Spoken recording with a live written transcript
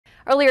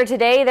Earlier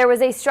today, there was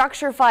a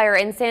structure fire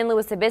in San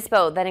Luis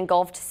Obispo that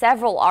engulfed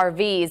several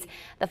RVs.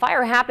 The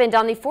fire happened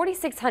on the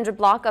 4600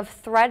 block of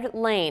Thread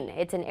Lane.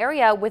 It's an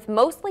area with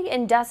mostly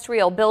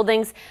industrial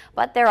buildings,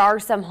 but there are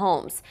some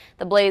homes.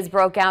 The blaze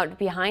broke out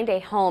behind a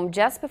home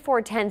just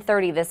before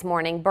 10:30 this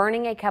morning,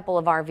 burning a couple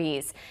of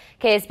RVs.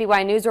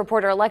 KSBY News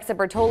reporter Alexa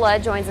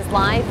Bertola joins us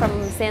live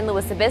from San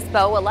Luis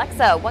Obispo.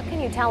 Alexa, what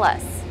can you tell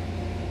us?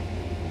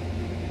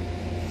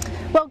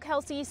 Well,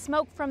 Kelsey,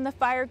 smoke from the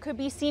fire could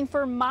be seen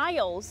for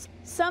miles.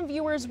 Some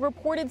viewers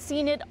reported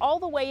seeing it all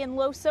the way in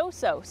Los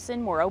Osos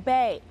in Morro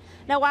Bay.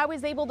 Now, I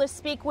was able to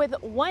speak with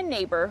one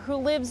neighbor who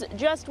lives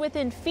just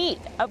within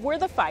feet of where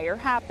the fire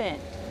happened.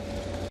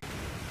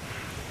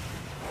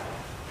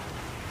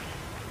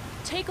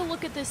 Take a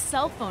look at this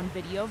cell phone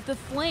video of the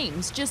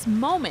flames just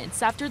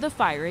moments after the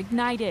fire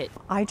ignited.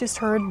 I just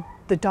heard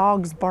the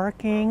dogs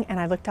barking and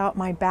I looked out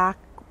my back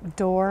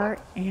door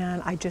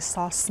and I just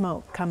saw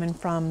smoke coming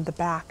from the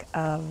back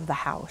of the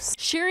house.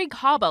 Sherry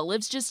Kaba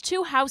lives just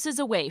 2 houses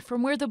away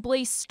from where the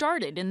blaze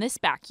started in this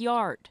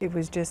backyard. It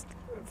was just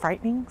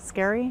frightening,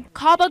 scary.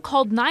 Kaba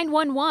called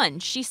 911.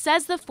 She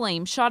says the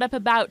flame shot up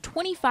about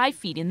 25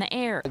 feet in the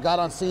air. I got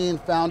on scene,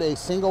 found a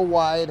single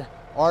wide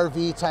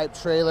RV type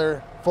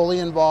trailer fully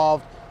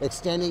involved,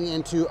 extending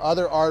into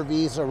other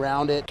RVs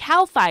around it.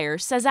 CAL FIRE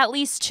says at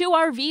least 2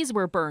 RVs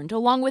were burned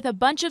along with a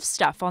bunch of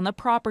stuff on the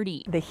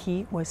property. The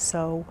heat was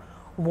so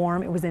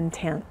warm, it was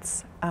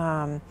intense.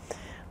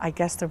 I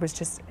guess there was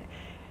just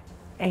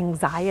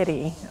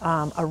anxiety,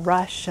 a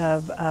rush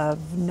of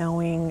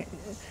knowing,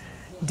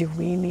 do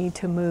we need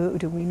to move?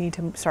 Do we need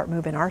to start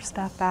moving our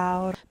stuff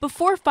out?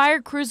 Before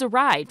fire crews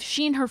arrived,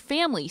 she and her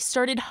family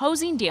started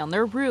hosing down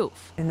their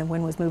roof. And the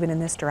wind was moving in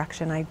this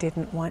direction. I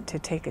didn't want to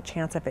take a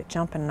chance of it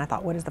jumping. And I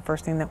thought, what is the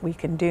first thing that we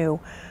can do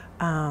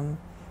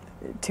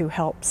to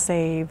help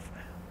save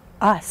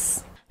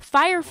us?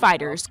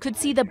 Firefighters could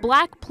see the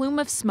black plume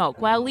of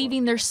smoke while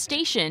leaving their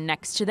station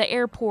next to the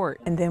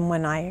airport. And then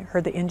when I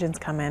heard the engines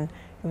come in,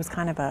 it was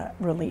kind of a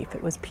relief.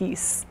 It was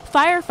peace.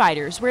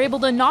 Firefighters were able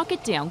to knock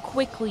it down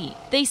quickly.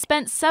 They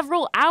spent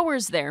several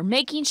hours there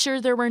making sure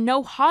there were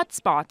no hot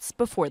spots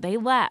before they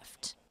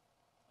left.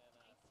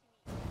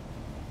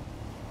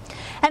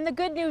 And the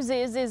good news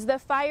is the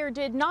fire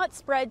did not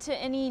spread to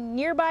any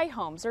nearby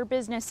homes or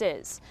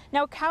businesses.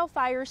 Now, CAL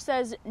FIRE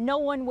says no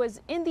one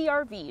was in the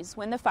RVs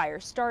when the fire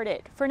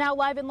started. For now,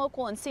 live and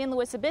local in San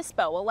Luis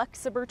Obispo,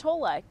 Alexa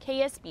Bertola,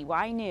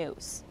 KSBY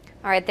News.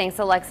 All right, thanks,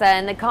 Alexa.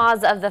 And the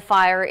cause of the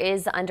fire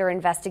is under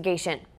investigation.